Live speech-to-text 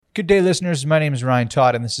Good day, listeners. My name is Ryan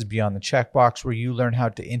Todd, and this is Beyond the Checkbox, where you learn how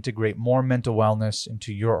to integrate more mental wellness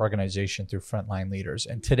into your organization through frontline leaders.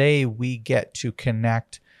 And today we get to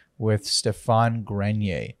connect with Stéphane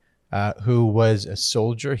Grenier, who was a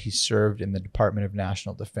soldier. He served in the Department of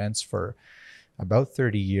National Defense for about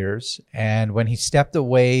 30 years. And when he stepped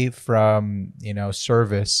away from,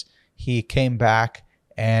 service, he came back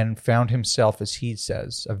and found himself, as he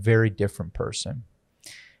says, a very different person.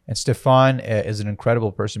 And Stéphane is an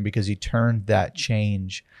incredible person because he turned that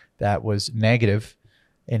change that was negative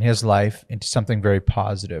in his life into something very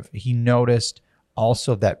positive. He noticed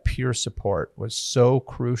also that peer support was so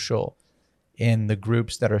crucial in the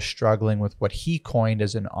groups that are struggling with what he coined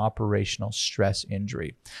as an operational stress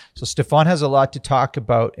injury. So Stéphane has a lot to talk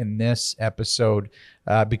about in this episode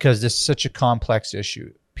because this is such a complex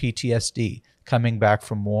issue. PTSD, coming back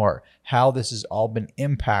from war, how this has all been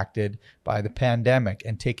impacted by the pandemic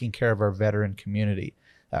and taking care of our veteran community.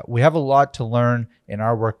 We have a lot to learn in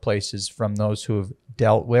our workplaces from those who have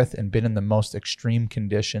dealt with and been in the most extreme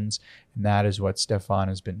conditions, and that is what Stéphane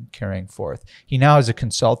has been carrying forth. He now has a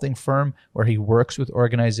consulting firm where he works with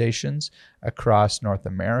organizations across North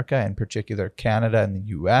America, in particular Canada and the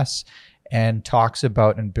US, and talks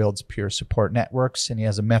about and builds peer support networks, and he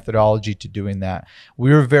has a methodology to doing that.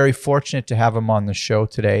 We were very fortunate to have him on the show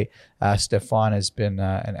today. Stéphane has been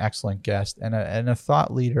an excellent guest and a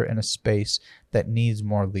thought leader in a space that needs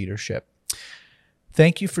more leadership.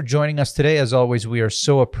 Thank you for joining us today. As always, we are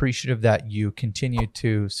so appreciative that you continue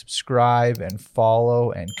to subscribe and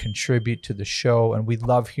follow and contribute to the show, and we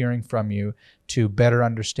love hearing from you to better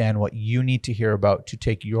understand what you need to hear about to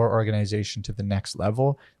take your organization to the next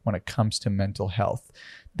level when it comes to mental health.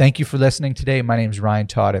 Thank you for listening today. My name is Ryan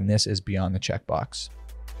Todd, and this is Beyond the Checkbox.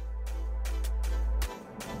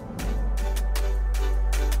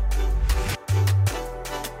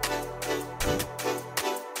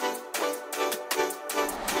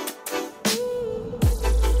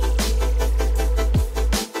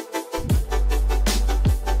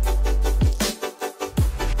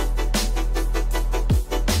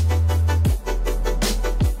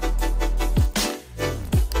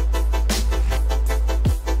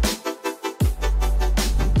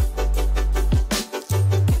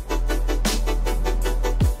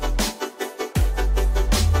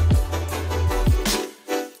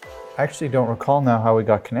 I actually don't recall now how we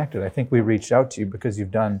got connected. I think we reached out to you because you've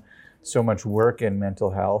done so much work in mental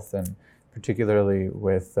health, and particularly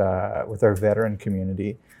with our veteran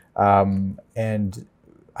community. And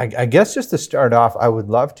I guess just to start off, I would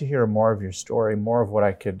love to hear more of your story, more of what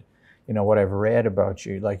I could, what I've read about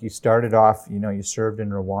you. Like you started off, you served in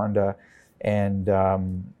Rwanda, and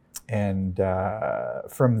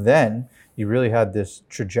from then you really had this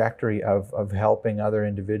trajectory of helping other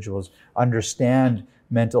individuals understand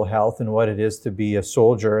mental health and what it is to be a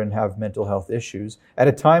soldier and have mental health issues at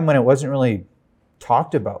a time when it wasn't really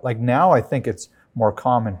talked about. Like now I think it's more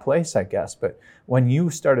commonplace, I guess. But when you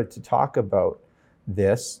started to talk about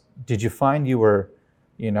this, did you find you were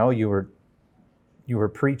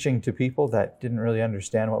preaching to people that didn't really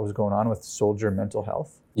understand what was going on with soldier mental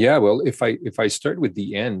health? Yeah, well, if I start with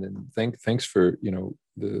the end, and thanks for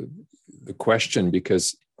the question,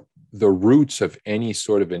 because the roots of any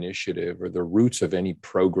sort of initiative or the roots of any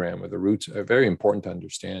program or the roots are very important to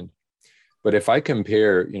understand. But if I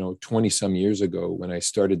compare, 20 some years ago when I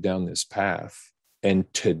started down this path and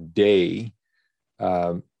today,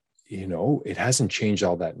 it hasn't changed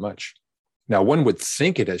all that much. Now, one would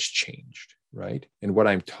think it has changed, right? And what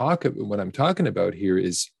I'm talking about here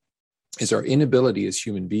is our inability as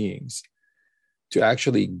human beings to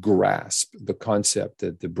actually grasp the concept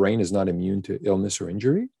that the brain is not immune to illness or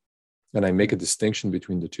injury. And I make a distinction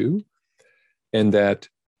between the two. And that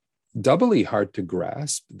doubly hard to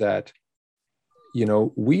grasp that,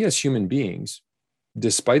 we as human beings,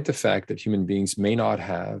 despite the fact that human beings may not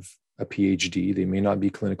have a PhD, they may not be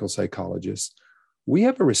clinical psychologists, we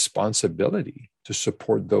have a responsibility to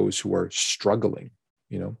support those who are struggling,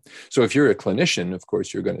 So if you're a clinician, of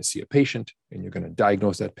course, you're going to see a patient and you're going to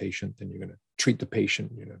diagnose that patient and you're going to treat the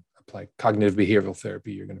patient, you're going to apply cognitive behavioral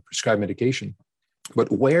therapy, you're going to prescribe medication.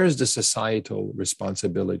 But where's the societal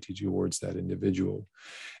responsibility towards that individual?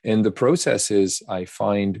 And the process is, I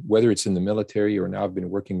find, whether it's in the military or now I've been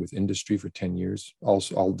working with industry for 10 years,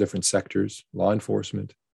 also all different sectors, law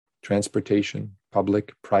enforcement, transportation,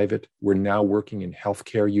 public, private. We're now working in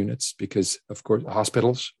healthcare units because, of course,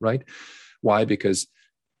 hospitals, right? Why? Because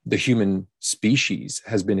the human species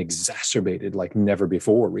has been exacerbated like never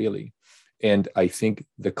before, really. And I think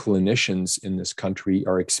the clinicians in this country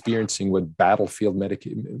are experiencing what battlefield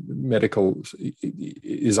medical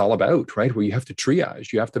is all about, right? Where you have to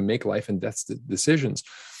triage, you have to make life and death decisions.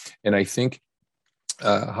 And I think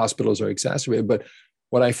hospitals are exacerbated. But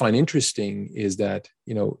what I find interesting is that,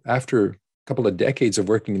 after a couple of decades of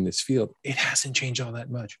working in this field, it hasn't changed all that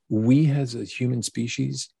much. We as a human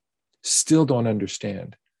species still don't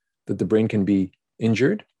understand that the brain can be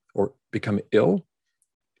injured or become ill.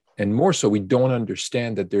 And more so, we don't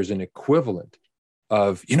understand that there's an equivalent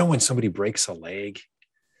of, when somebody breaks a leg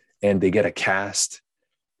and they get a cast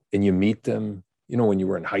and you meet them, when you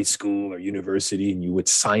were in high school or university and you would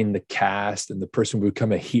sign the cast and the person would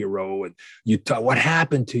become a hero and you thought, what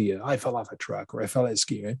happened to you? I fell off a truck or I fell out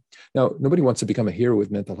skiing. Right? Now, nobody wants to become a hero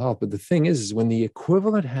with mental health. But the thing is when the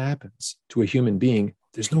equivalent happens to a human being,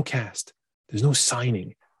 there's no cast, there's no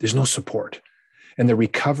signing, there's no support. And the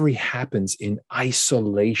recovery happens in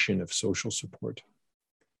isolation of social support.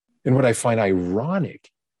 And what I find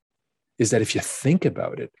ironic is that if you think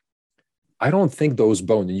about it, I don't think those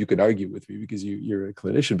bones, and you could argue with me because you're a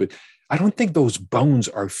clinician, but I don't think those bones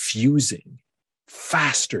are fusing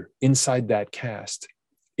faster inside that cast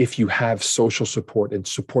if you have social support and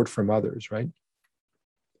support from others, right?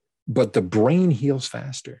 But the brain heals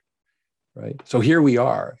faster, right? So here we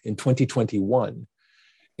are in 2021.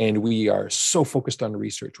 And we are so focused on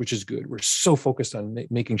research, which is good. We're so focused on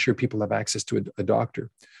making sure people have access to a doctor.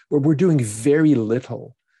 But we're doing very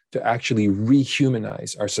little to actually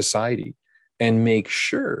rehumanize our society and make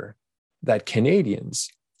sure that Canadians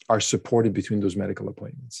are supported between those medical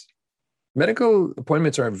appointments. Medical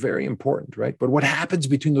appointments are very important, right? But what happens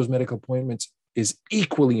between those medical appointments is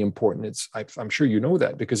equally important. I'm sure you know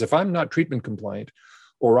that, because if I'm not treatment compliant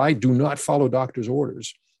or I do not follow doctor's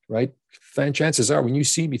orders, right? Then chances are when you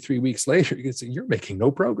see me 3 weeks later, you can say, you're making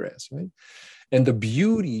no progress, right? And the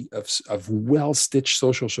beauty of well-stitched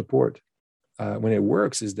social support when it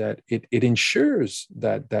works is that it ensures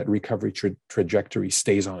that recovery trajectory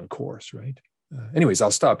stays on course, right? Anyways,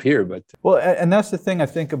 I'll stop here, but. Well, and that's the thing I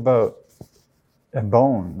think about a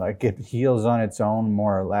bone, like it heals on its own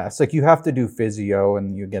more or less. Like you have to do physio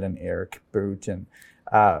and you get an air boot and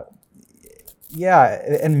yeah,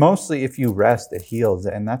 and mostly if you rest, it heals,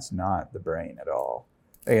 and that's not the brain at all.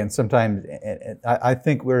 And sometimes I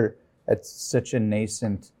think we're at such a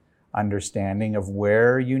nascent understanding of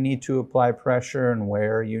where you need to apply pressure and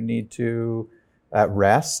where you need to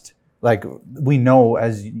rest. Like we know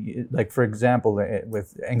like for example,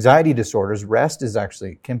 with anxiety disorders, rest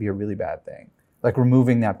can be a really bad thing. Like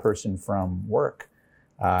removing that person from work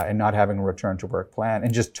and not having a return to work plan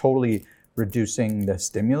and just totally reducing the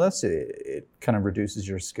stimulus, it kind of reduces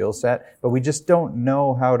your skill set. But we just don't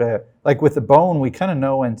know how to, like with the bone, we kind of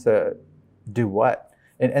know when to do what.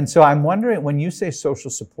 And so I'm wondering, when you say social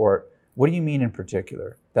support, what do you mean in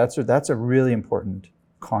particular? That's a really important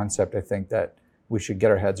concept, I think, that we should get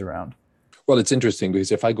our heads around. Well, it's interesting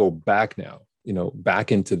because if I go back now,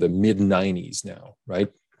 back into the mid 90s now, right?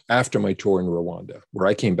 After my tour in Rwanda, where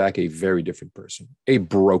I came back a very different person, a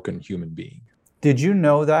broken human being. Did you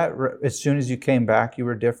know that as soon as you came back, you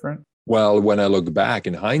were different? Well, when I look back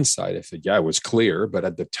in hindsight, I said, yeah, it was clear, but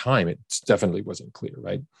at the time, it definitely wasn't clear,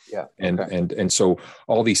 right? Yeah. And so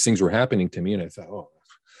all these things were happening to me, and I thought, oh,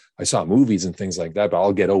 I saw movies and things like that, but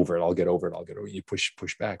I'll get over it. You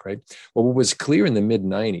push back, right? Well, what was clear in the mid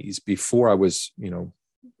 90s, before I was,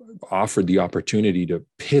 offered the opportunity to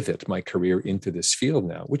pivot my career into this field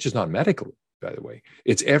now, which is not medical, by the way,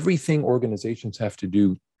 it's everything organizations have to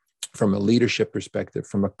do from a leadership perspective,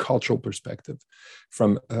 from a cultural perspective,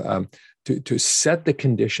 from to set the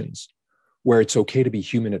conditions where it's okay to be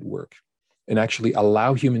human at work and actually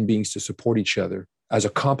allow human beings to support each other as a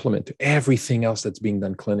complement to everything else that's being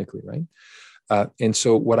done clinically, right? And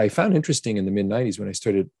so what I found interesting in the mid-90s when I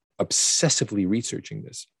started obsessively researching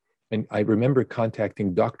this, and I remember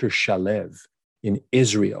contacting Dr. Shalev in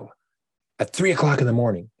Israel at 3:00 in the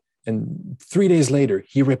morning. And 3 days later,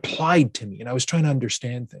 he replied to me, and I was trying to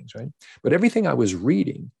understand things, right? But everything I was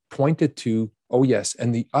reading pointed to, oh, yes.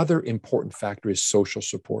 And the other important factor is social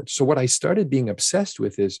support. So what I started being obsessed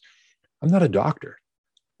with is, I'm not a doctor.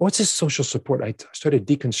 What's this social support? I started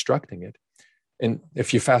deconstructing it. And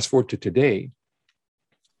if you fast forward to today,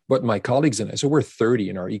 what my colleagues and I, so we're 30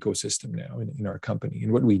 in our ecosystem now in our company.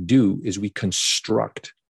 And what we do is we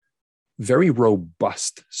construct very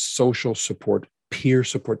robust social support, peer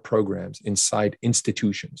support programs inside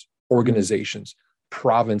institutions, organizations,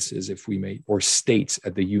 provinces, if we may, or states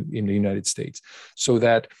in the United States, so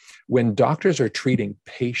that when doctors are treating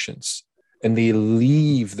patients and they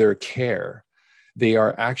leave their care, they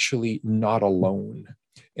are actually not alone.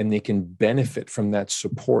 and they can benefit from that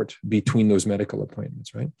support between those medical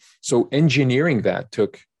appointments, right? So engineering that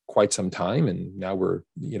took quite some time, and now we're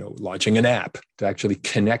launching an app to actually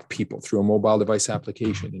connect people through a mobile device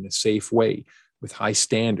application in a safe way with high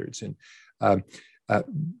standards. And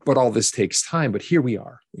but all this takes time. But here we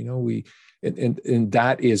are. And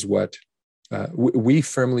that is what we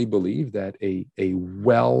firmly believe, that a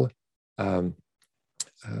well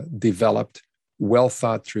developed, well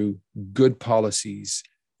thought through, good policies,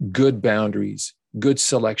 good boundaries, good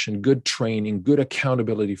selection, good training, good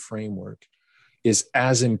accountability framework is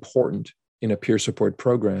as important in a peer support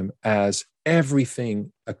program as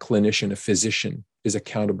everything a clinician, a physician is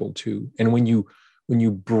accountable to. And when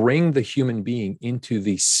you bring the human being into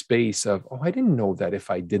the space of, I didn't know that if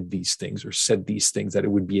I did these things or said these things that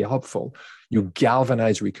it would be helpful, you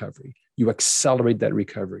galvanize recovery, you accelerate that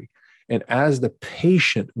recovery. And as the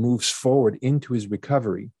patient moves forward into his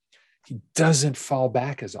recovery, he doesn't fall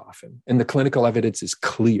back as often. And the clinical evidence is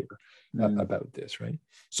clear about this, right?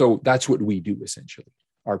 So that's what we do essentially.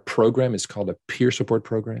 Our program is called a peer support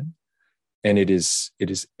program. And it is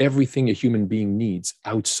everything a human being needs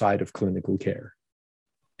outside of clinical care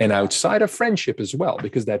and outside of friendship as well,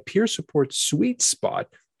 because that peer support sweet spot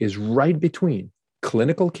is right between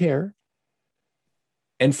clinical care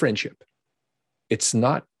and friendship. It's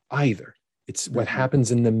not either. It's what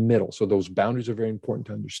happens in the middle. So those boundaries are very important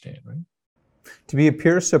to understand, right? To be a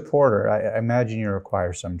peer supporter, I imagine you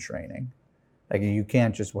require some training. Like you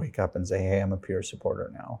can't just wake up and say, hey, I'm a peer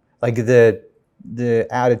supporter now. Like the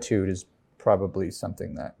attitude is probably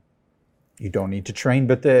something that you don't need to train,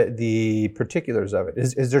 but the particulars of it,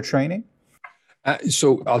 is there training?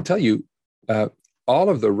 So I'll tell you, all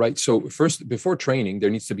of the right. So first, before training, there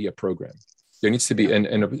needs to be a program. There needs to be,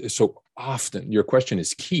 and so often your question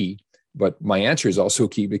is key, but my answer is also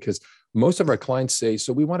key, because most of our clients say,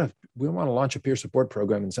 so we want to launch a peer support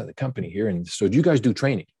program inside the company here. And so do you guys do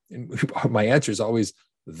training? And my answer is always,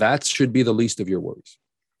 that should be the least of your worries.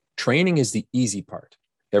 Training is the easy part.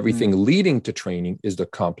 Everything leading to training is the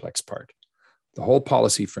complex part. The whole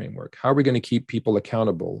policy framework. How are we going to keep people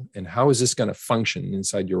accountable? And how is this going to function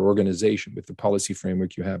inside your organization with the policy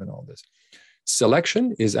framework you have and all this?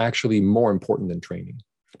 Selection is actually more important than training,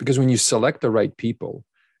 because when you select the right people,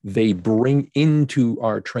 they bring into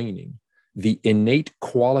our training the innate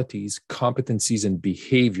qualities, competencies, and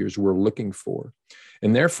behaviors we're looking for.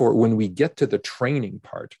 And therefore, when we get to the training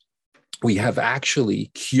part, we have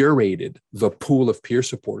actually curated the pool of peer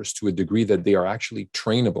supporters to a degree that they are actually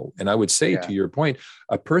trainable. And I would say, to your point,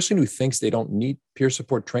 a person who thinks they don't need peer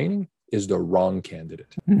support training is the wrong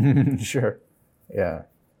candidate. Sure. Yeah.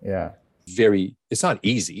 It's not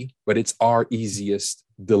easy, but it's our easiest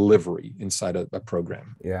delivery inside a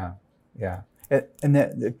program. Yeah. And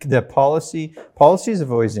the policies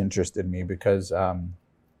have always interested me, because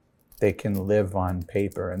they can live on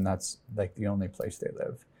paper, and that's like the only place they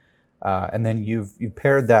live. And then you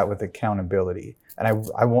paired that with accountability, and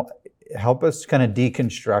I want help us kind of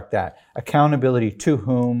deconstruct that. Accountability to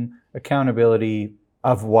whom? Accountability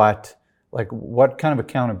of what? Like what kind of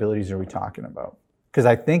accountabilities are we talking about? Because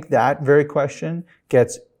I think that very question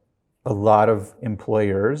gets a lot of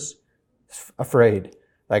employers afraid.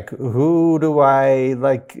 Like, who do I,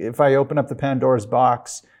 like, if I open up the Pandora's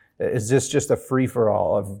box, is this just a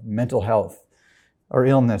free-for-all of mental health or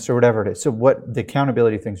illness or whatever it is? So what the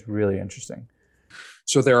accountability thing is really interesting.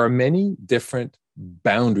 So there are many different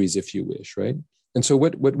boundaries, if you wish, right? And so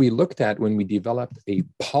what we looked at when we developed a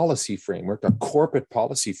policy framework, a corporate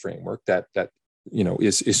policy framework that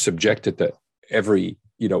is subjected to every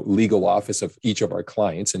legal office of each of our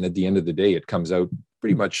clients, and at the end of the day, it comes out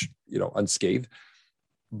pretty much unscathed.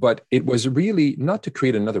 But it was really not to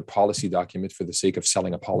create another policy document for the sake of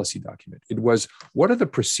selling a policy document. It was, what are the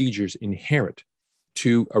procedures inherent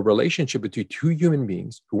to a relationship between two human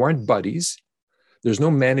beings who aren't buddies? There's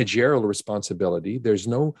no managerial responsibility. There's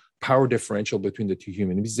no power differential between the two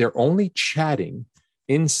human beings. They're only chatting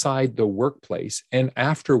inside the workplace and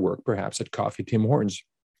after work, perhaps at Coffee Tim Hortons,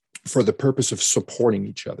 for the purpose of supporting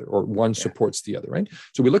each other, or one supports the other, right?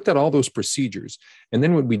 So we looked at all those procedures. And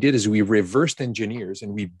then what we did is we reversed engineers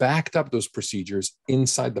and we backed up those procedures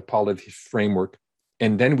inside the policy framework.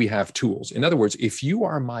 And then we have tools. In other words, if you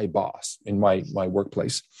are my boss in my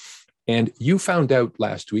workplace, and you found out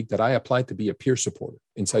last week that I applied to be a peer supporter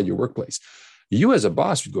inside your workplace, you as a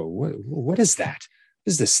boss would go, what is that?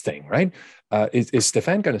 What is this thing, right? Is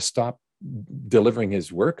Stéphane going to stop delivering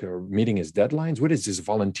his work or meeting his deadlines? What is this,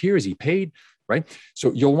 volunteer? Is he paid? Right?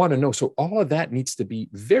 So you'll want to know. So all of that needs to be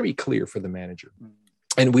very clear for the manager.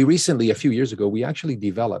 And we recently, a few years ago, we actually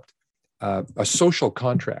developed a social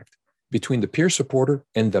contract between the peer supporter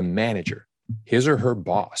and the manager. his or her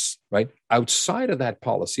boss, right? Outside of that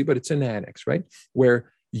policy, but it's an annex, right?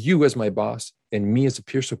 Where you as my boss and me as a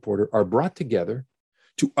peer supporter are brought together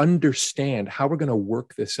to understand how we're going to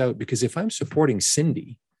work this out. Because if I'm supporting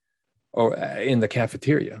Cindy or in the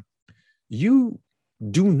cafeteria, you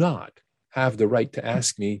do not have the right to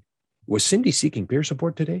ask me, was Cindy seeking peer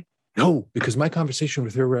support today? No, because my conversation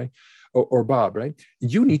with her, right, or Bob, right?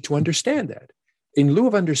 You need to understand that. In lieu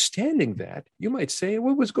of understanding that, you might say,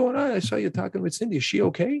 what was going on? I saw you talking with Cindy. Is she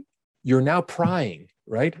okay? You're now prying,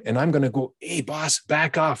 right? And I'm going to go, hey, boss,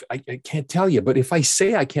 back off. I can't tell you. But if I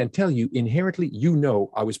say I can't tell you, inherently, you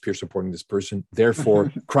know I was peer supporting this person. Therefore,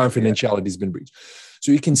 confidentiality has been breached.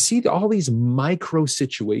 So you can see all these micro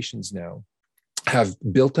situations now have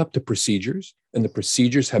built up to procedures, and the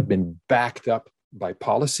procedures have been backed up by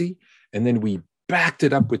policy. And then we backed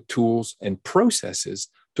it up with tools and processes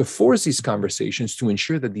to force these conversations to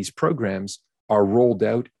ensure that these programs are rolled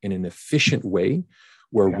out in an efficient way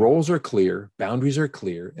where roles are clear, boundaries are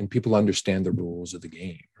clear, and people understand the rules of the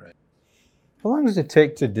game, right? How long does it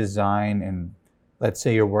take to design, and let's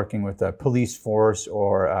say you're working with a police force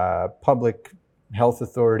or a public health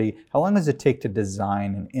authority, how long does it take to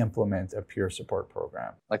design and implement a peer support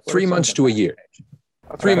program? Like 3 months to a year.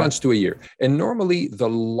 Okay. 3 months to a year. And normally the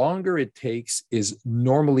longer it takes is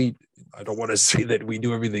normally, I don't want to say that we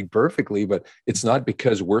do everything perfectly, but it's not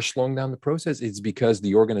because we're slowing down the process. It's because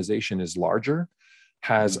the organization is larger,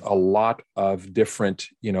 has a lot of different,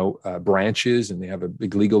 branches, and they have a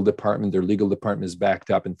big legal department. Their legal department is backed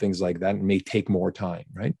up and things like that. It may take more time,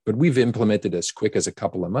 right? But we've implemented as quick as a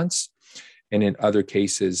couple of months. And in other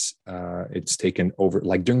cases, it's taken over,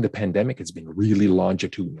 like during the pandemic, it's been really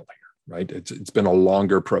longitudinal here, right? It's been a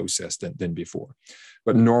longer process than before.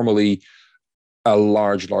 But normally, a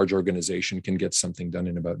large organization can get something done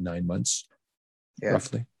in about 9 months,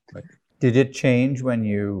 roughly. Right? Did it change when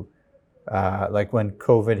you, when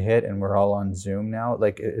COVID hit and we're all on Zoom now?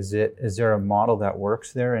 Like, is there a model that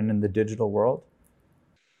works there and in the digital world?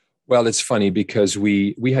 Well, it's funny because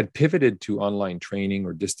we had pivoted to online training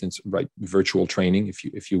or virtual training,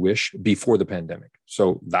 if you wish, before the pandemic.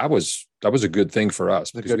 So that was a good thing for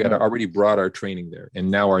us because we had already brought our training there. And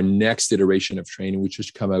now our next iteration of training, which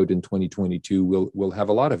has come out in 2022, will have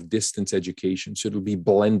a lot of distance education. So it'll be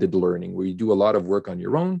blended learning where you do a lot of work on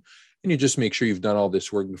your own and you just make sure you've done all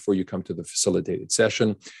this work before you come to the facilitated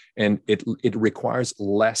session. And it requires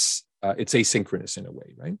less, it's asynchronous in a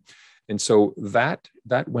way, right? And so that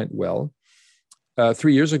went well.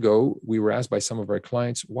 3 years ago, we were asked by some of our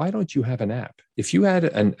clients, why don't you have an app? If you had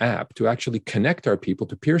an app to actually connect our people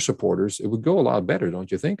to peer supporters, it would go a lot better,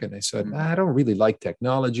 don't you think? And I said, I don't really like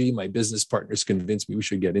technology. My business partners convinced me we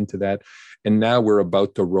should get into that. And now we're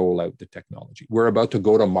about to roll out the technology. We're about to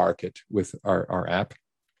go to market with our app.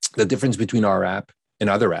 The difference between our app and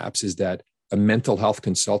other apps is that a mental health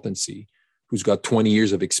consultancy who's got 20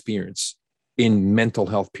 years of experience in mental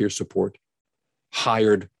health peer support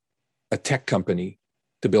hired a tech company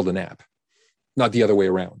to build an app, not the other way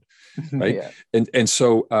around, right? And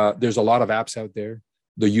so there's a lot of apps out there.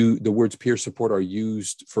 The words peer support are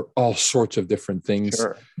used for all sorts of different things,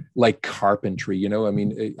 like carpentry. I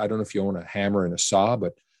don't know if you own a hammer and a saw,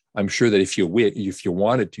 but I'm sure that if you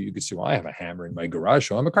wanted to, you could say, well, I have a hammer in my garage,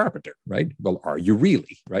 so I'm a carpenter, right? Well, are you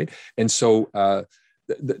really, right? And so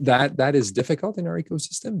that is difficult in our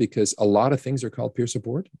ecosystem because a lot of things are called peer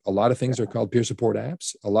support. A lot of things are called peer support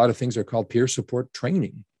apps. A lot of things are called peer support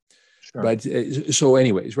training. But so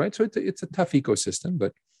anyways, right? So it's a tough ecosystem,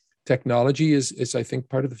 but technology is I think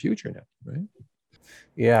part of the future now, right?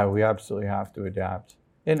 Yeah, we absolutely have to adapt.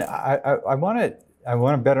 And I want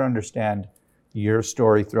to better understand your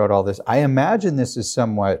story throughout all this. I imagine this is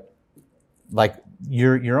somewhat like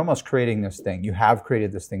you're almost creating this thing. You have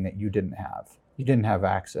created this thing that you didn't have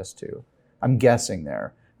access to. I'm guessing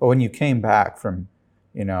there. But when you came back from,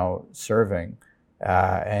 serving,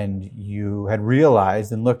 and you had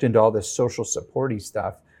realized and looked into all this social supporty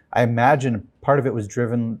stuff, I imagine part of it was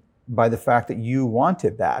driven by the fact that you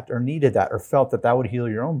wanted that or needed that or felt that would heal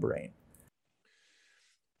your own brain.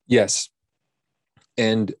 Yes.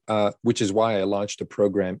 And which is why I launched a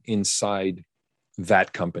program inside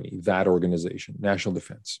that company, that organization, National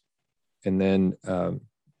Defense. And then,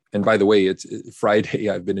 and by the way, it's Friday,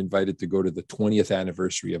 I've been invited to go to the 20th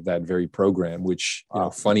anniversary of that very program, which,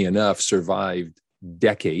 funny enough, survived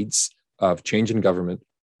decades of change in government,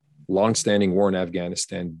 longstanding war in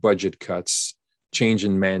Afghanistan, budget cuts, change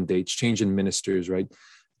in mandates, change in ministers, right?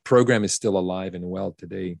 Program is still alive and well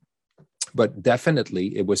today. But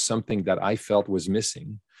definitely it was something that I felt was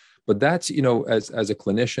missing. But that's, as a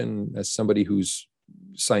clinician, as somebody who's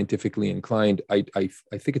scientifically inclined, I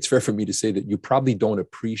think it's fair for me to say that you probably don't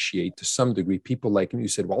appreciate, to some degree, people like me who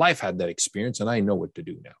said, well, I've had that experience and I know what to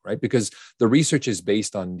do now, right? Because the research is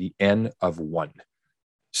based on the N of one,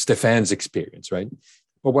 Stephan's experience, right?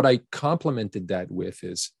 But what I complemented that with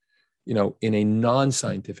is, in a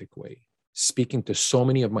non-scientific way, speaking to so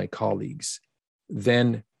many of my colleagues,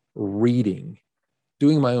 then reading,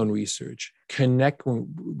 doing my own research, connecting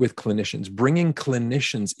with clinicians, bringing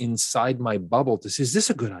clinicians inside my bubble to say, is this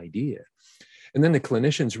a good idea? And then the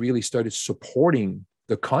clinicians really started supporting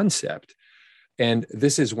the concept. And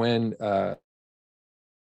this is when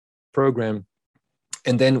program,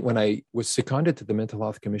 and then when I was seconded to the Mental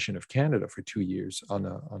Health Commission of Canada for 2 years on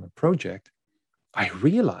a project, I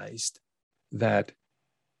realized that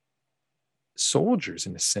soldiers,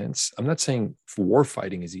 in a sense, I'm not saying war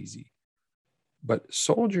fighting is easy, but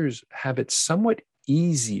soldiers have it somewhat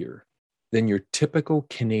easier than your typical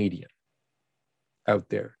Canadian out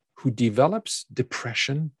there who develops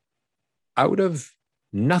depression out of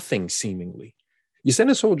nothing, seemingly. You send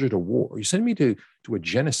a soldier to war, you send me to a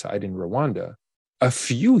genocide in Rwanda, a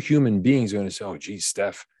few human beings are going to say, oh, geez,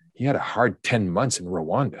 Steph, he had a hard 10 months in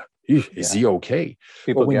Rwanda. Is he okay?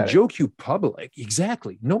 But when Joe Q public,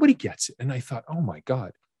 exactly, nobody gets it. And I thought, oh my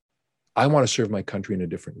God, I want to serve my country in a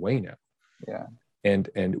different way now. Yeah. And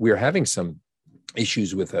we're having some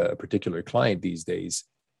issues with a particular client these days.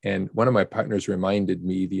 And one of my partners reminded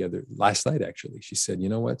me last night, actually, she said, you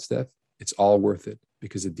know what, Steph, it's all worth it,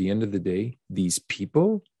 because at the end of the day, these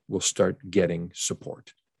people will start getting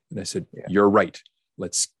support. And I said, you're right.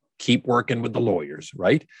 Let's keep working with the lawyers,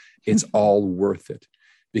 right? It's all worth it,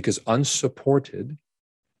 because unsupported,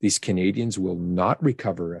 these Canadians will not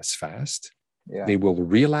recover as fast. Yeah. They will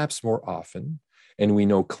relapse more often. And we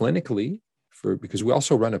know clinically, because we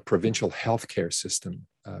also run a provincial healthcare system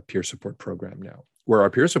peer support program now, where our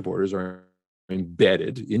peer supporters are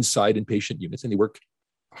embedded inside inpatient units, and they work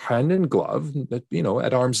hand in glove,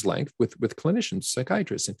 at arm's length with clinicians,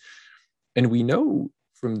 psychiatrists. And we know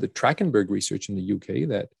from the Trachenberg research in the UK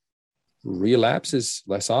that relapse is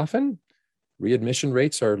less often, readmission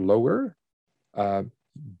rates are lower,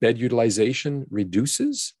 bed utilization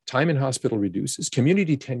reduces, time in hospital reduces,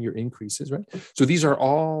 community tenure increases, right? So these are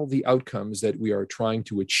all the outcomes that we are trying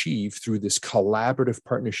to achieve through this collaborative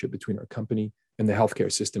partnership between our company and the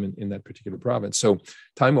healthcare system in that particular province. So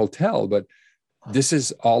time will tell, but this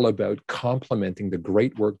is all about complementing the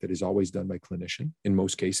great work that is always done by clinician, in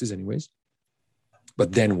most cases anyways.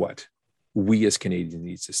 But then what? We as Canadians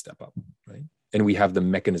need to step up, right? And we have the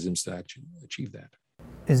mechanisms to actually achieve that.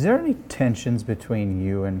 Is there any tensions between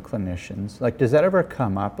you and clinicians? Like, does that ever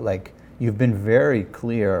come up? Like, you've been very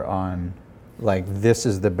clear on, like, this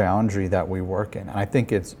is the boundary that we work in. And I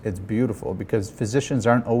think it's beautiful, because physicians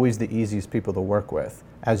aren't always the easiest people to work with,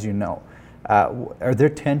 as you know. Are there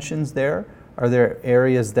tensions there? Are there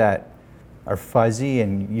areas that are fuzzy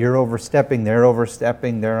and you're overstepping, they're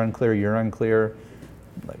unclear, you're unclear?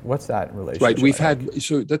 Like, what's that relationship? Right.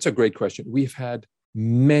 So that's a great question. We've had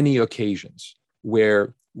many occasions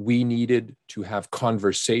where we needed to have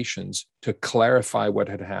conversations to clarify what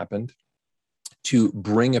had happened, to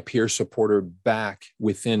bring a peer supporter back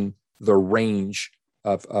within the range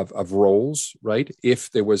of roles, right?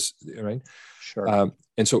 If there was, right? Sure.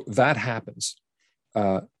 And so that happens.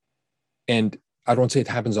 And I don't say it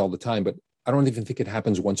happens all the time, but I don't even think it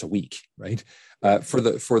happens once a week, right? For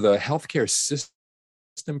the healthcare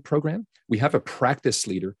system program, we have a practice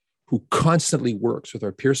leader who constantly works with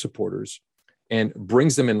our peer supporters and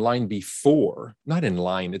brings them in line before, not in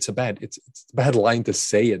line, it's a bad line to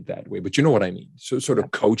say it that way, but you know what I mean. So sort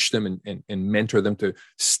of coach them and mentor them to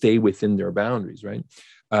stay within their boundaries, right?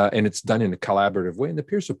 And it's done in a collaborative way. And the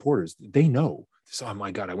peer supporters, they know, so, oh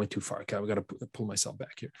my God, I went too far. Okay, I've got to pull myself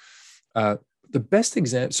back here. The best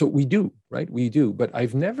example, so we do, right? We do, but I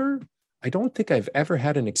don't think I've ever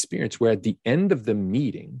had an experience where at the end of the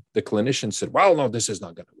meeting, the clinician said, well, no, this is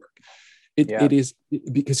not going to work. It is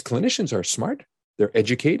because clinicians are smart, they're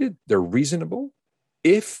educated, they're reasonable.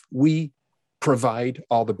 If we provide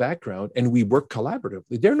all the background and we work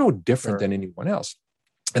collaboratively, they're no different than anyone else.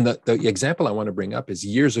 And the example I want to bring up is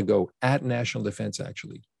years ago at National Defense,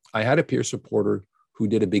 actually, I had a peer supporter who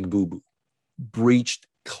did a big boo-boo, breached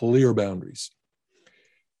clear boundaries.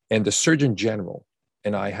 And the Surgeon General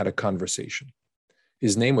and I had a conversation.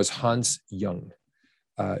 His name was Hans Jung.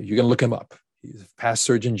 You're going to look him up. He's a past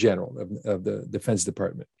Surgeon General of the Defense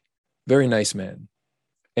Department. Very nice man.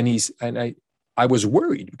 And I was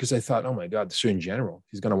worried because I thought, oh my God, the Surgeon General,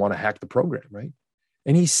 he's going to want to hack the program, right?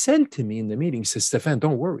 And he said to me in the meeting, he says, Stephan,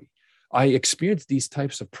 don't worry. I experience these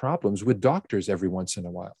types of problems with doctors every once in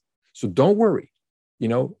a while. So don't worry.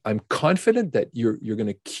 I'm confident that you're going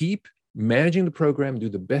to keep managing the program, do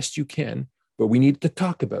the best you can, but we need to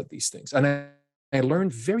talk about these things. And I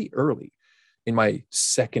learned very early in my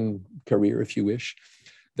second career, if you wish,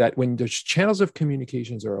 that when those channels of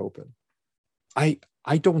communications are open, I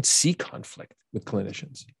don't see conflict with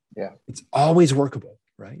clinicians. Yeah. It's always workable,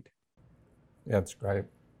 right? Yeah, that's great.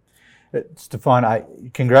 Stefan,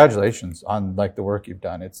 congratulations on the work you've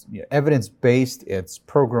done. It's evidence-based, it's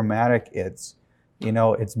programmatic, it's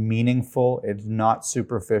meaningful, it's not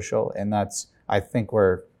superficial, and that's, I think,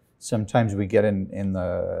 where sometimes we get in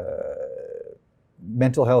the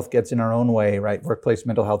mental health gets in our own way, right? Workplace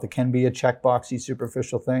mental health, it can be a checkboxy,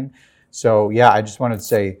 superficial thing. So yeah, I just wanted to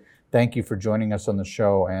say thank you for joining us on the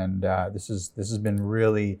show, and this has been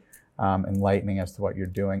really enlightening as to what you're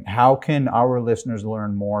doing. How can our listeners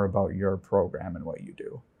learn more about your program and what you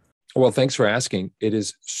do? Well, thanks for asking. It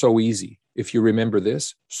is so easy. If you remember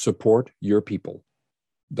this,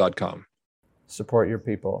 supportyourpeople.com.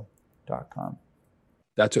 Supportyourpeople.com.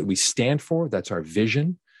 That's what we stand for. That's our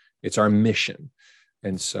vision. It's our mission.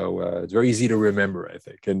 And so it's very easy to remember, I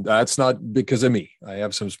think. And that's not because of me. I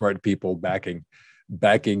have some smart people backing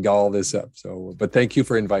all this up. So, but thank you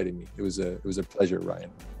for inviting me. It was a pleasure, Ryan.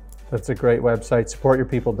 That's a great website,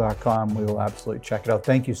 supportyourpeople.com. We will absolutely check it out.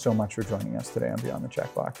 Thank you so much for joining us today on Beyond the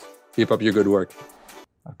Checkbox. Keep up your good work.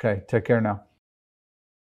 Okay, take care now.